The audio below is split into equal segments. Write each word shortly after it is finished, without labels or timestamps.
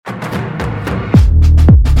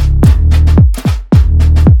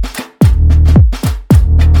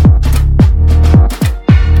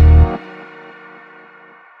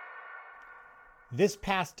This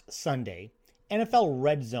past Sunday, NFL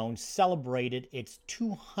Red Zone celebrated its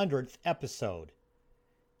 200th episode.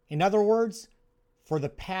 In other words, for the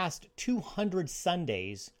past 200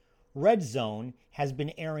 Sundays, Red Zone has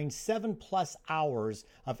been airing 7+ hours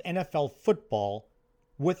of NFL football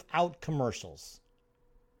without commercials.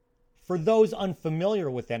 For those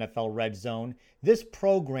unfamiliar with NFL Red Zone, this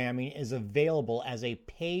programming is available as a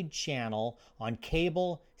paid channel on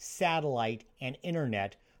cable, satellite, and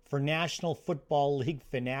internet for National Football League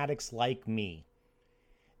fanatics like me.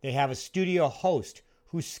 They have a studio host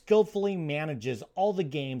who skillfully manages all the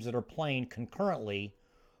games that are playing concurrently,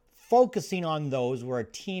 focusing on those where a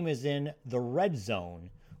team is in the red zone,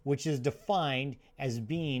 which is defined as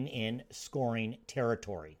being in scoring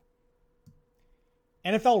territory.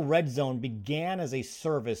 NFL Red Zone began as a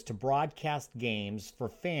service to broadcast games for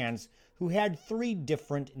fans who had 3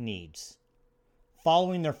 different needs: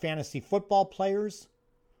 following their fantasy football players,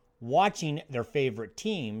 watching their favorite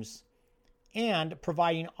teams, and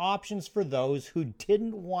providing options for those who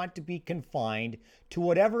didn't want to be confined to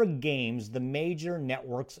whatever games the major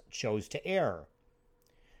networks chose to air.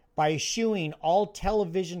 By eschewing all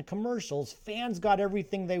television commercials, fans got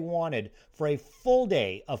everything they wanted for a full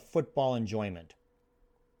day of football enjoyment.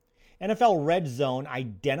 NFL Red Zone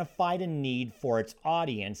identified a need for its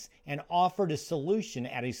audience and offered a solution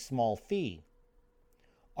at a small fee.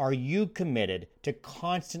 Are you committed to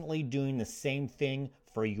constantly doing the same thing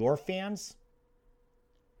for your fans?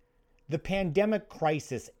 The pandemic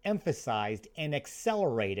crisis emphasized and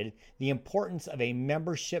accelerated the importance of a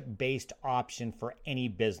membership-based option for any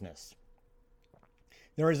business.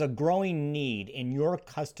 There is a growing need in your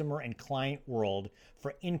customer and client world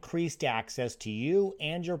for increased access to you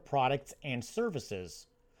and your products and services,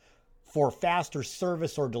 for faster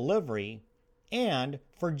service or delivery, and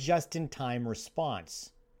for just-in-time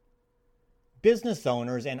response. Business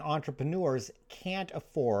owners and entrepreneurs can't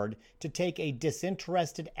afford to take a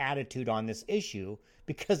disinterested attitude on this issue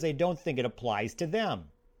because they don't think it applies to them.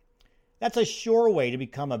 That's a sure way to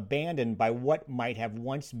become abandoned by what might have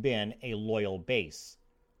once been a loyal base.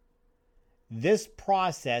 This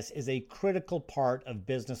process is a critical part of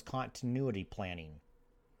business continuity planning.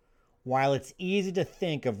 While it's easy to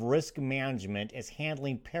think of risk management as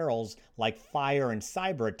handling perils like fire and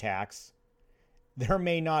cyber attacks, there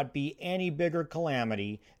may not be any bigger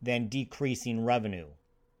calamity than decreasing revenue.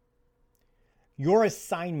 Your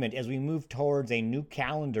assignment as we move towards a new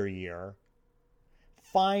calendar year: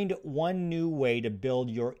 find one new way to build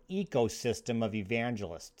your ecosystem of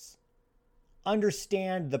evangelists.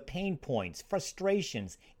 Understand the pain points,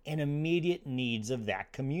 frustrations, and immediate needs of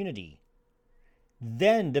that community.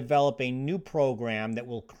 Then develop a new program that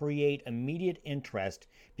will create immediate interest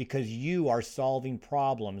because you are solving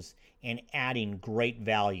problems and adding great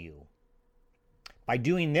value. By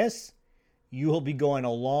doing this, you will be going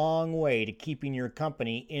a long way to keeping your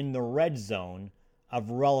company in the red zone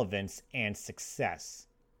of relevance and success.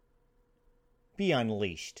 Be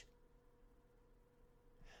unleashed.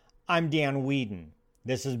 I'm Dan Whedon.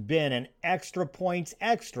 This has been an Extra Points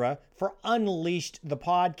Extra for Unleashed the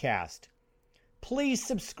Podcast. Please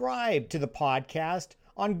subscribe to the podcast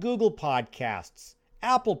on Google Podcasts,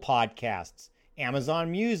 Apple Podcasts, Amazon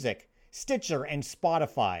Music, Stitcher, and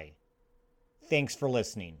Spotify. Thanks for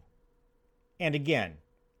listening. And again,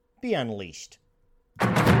 be unleashed.